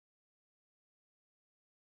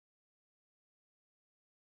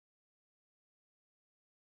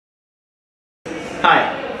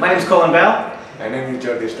My name is Colin Bell. My name is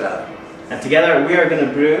Jordi Estrada. And together we are going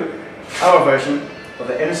to brew our version of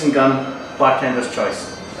the Innis and Gunn Bartender's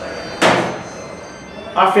Choice.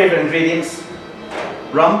 Our favourite ingredients: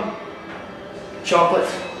 rum, chocolate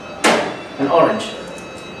and orange.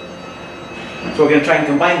 So we're going to try and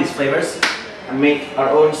combine these flavours and make our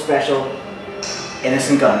own special Innis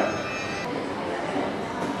and Gunn.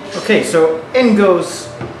 Okay, so in goes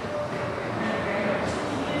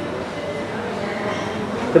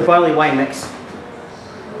the barley wine mix.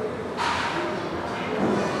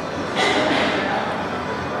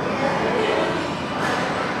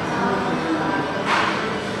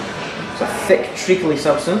 It's a thick, treacly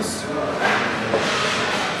substance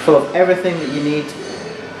full of everything that you need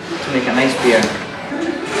to make a nice beer.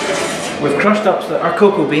 We've crushed up our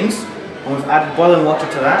cocoa beans and we've added boiling water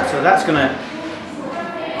to that, so that's going to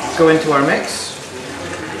go into our mix.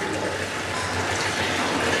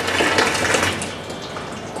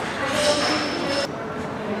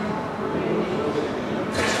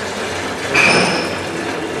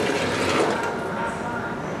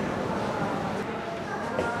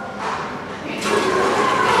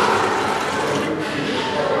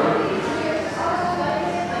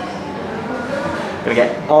 Gonna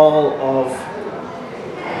get all of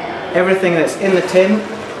everything that's in the tin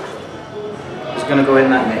is gonna go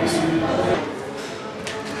in that mix.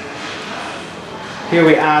 Here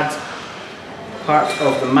we add part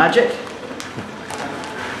of the magic.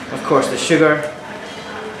 Of course, the sugar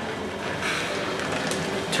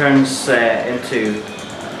turns into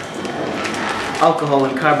alcohol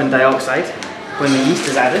and carbon dioxide when the yeast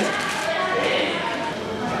is added.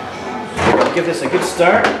 We'll give this a good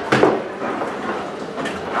stir.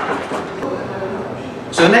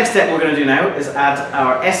 So the next step we're going to do now is add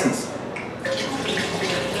our essence.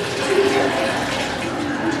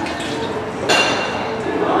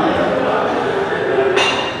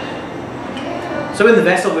 So in the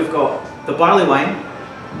vessel we've got the barley wine,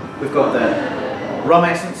 we've got the rum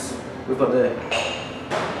essence, we've got the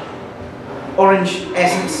orange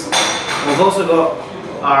essence, and we've also got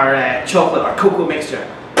our chocolate, our cocoa mixture.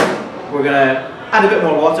 We're going to add a bit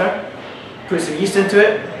more water, put some yeast into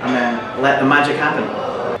it, and then let the magic happen.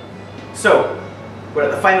 So, we're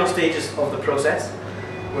at the final stages of the process.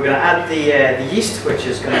 We're going to add the yeast, which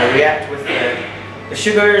is going to react with the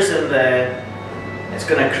sugars, and it's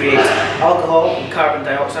going to create alcohol and carbon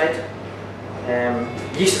dioxide.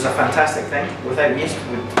 Yeast is a fantastic thing. Without yeast,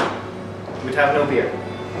 we'd have no beer.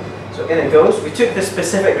 So in it goes. We took the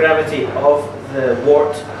specific gravity of the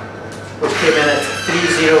wort, which came in at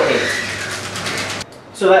 308.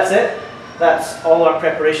 So that's it. That's all our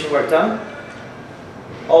preparation work done.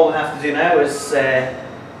 All we have to do now is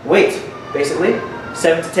wait, basically,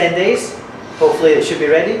 7 to 10 days. Hopefully it should be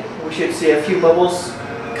ready. We should see a few bubbles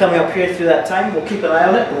coming up here through that time. We'll keep an eye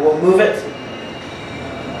on it, and we'll move it.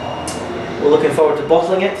 We're looking forward to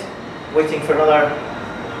bottling it, waiting for another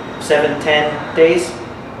 7-10 days,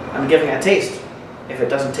 and giving it a taste. If it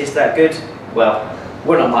doesn't taste that good, well,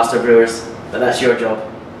 we're not master brewers, but that's your job.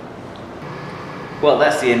 Well,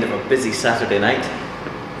 that's the end of a busy Saturday night.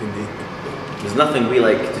 Indeed. There's nothing we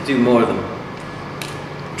like to do more than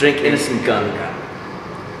drink Innis and Gunn.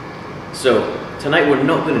 So, tonight we're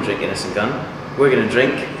not going to drink Innis and Gunn, we're going to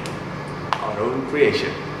drink Our own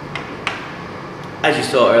creation. As you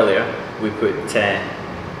saw earlier, we put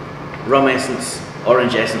rum essence,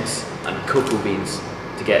 orange essence and cocoa beans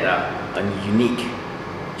to get a unique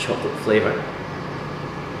chocolate flavour.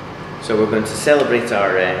 So we're going to celebrate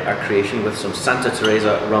our creation with some Santa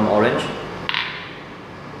Teresa rum orange.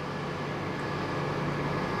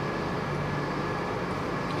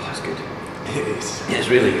 Oh, that's good. It is. Yeah, it's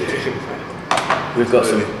really good. We've got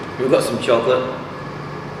some chocolate.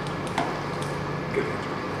 Good.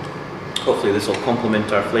 Hopefully this will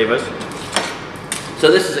complement our flavours. So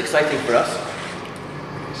this is exciting for us.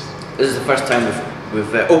 This is the first time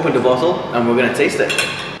we've opened a bottle and we're going to taste it.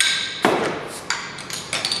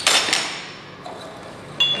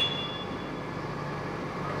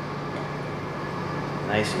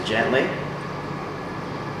 Nice and gently.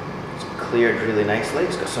 It's cleared really nicely.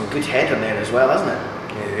 It's got some good head on there as well, hasn't it?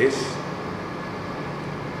 Yeah, it is.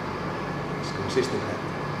 It's consistent.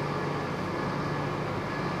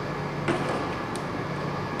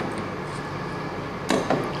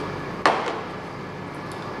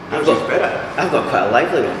 I've got quite a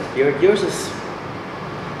lively one. Yours is...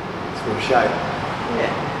 It's more shy.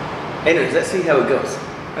 Yeah. Anyways, let's see how it goes.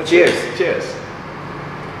 Cheers. Cheers.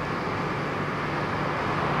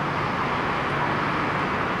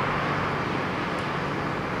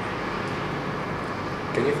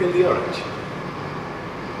 Can you feel the orange?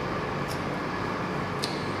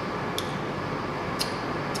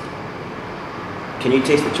 Can you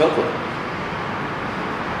taste the chocolate?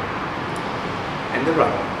 And the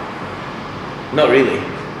rum? Not really.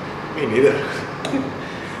 Me neither.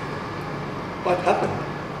 What happened?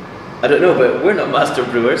 I don't know, but we're not master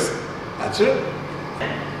brewers. That's it?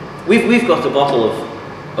 We've got a bottle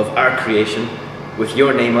of our creation with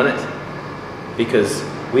your name on it because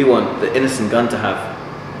we want the Innis and Gunn to have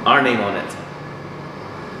our name on it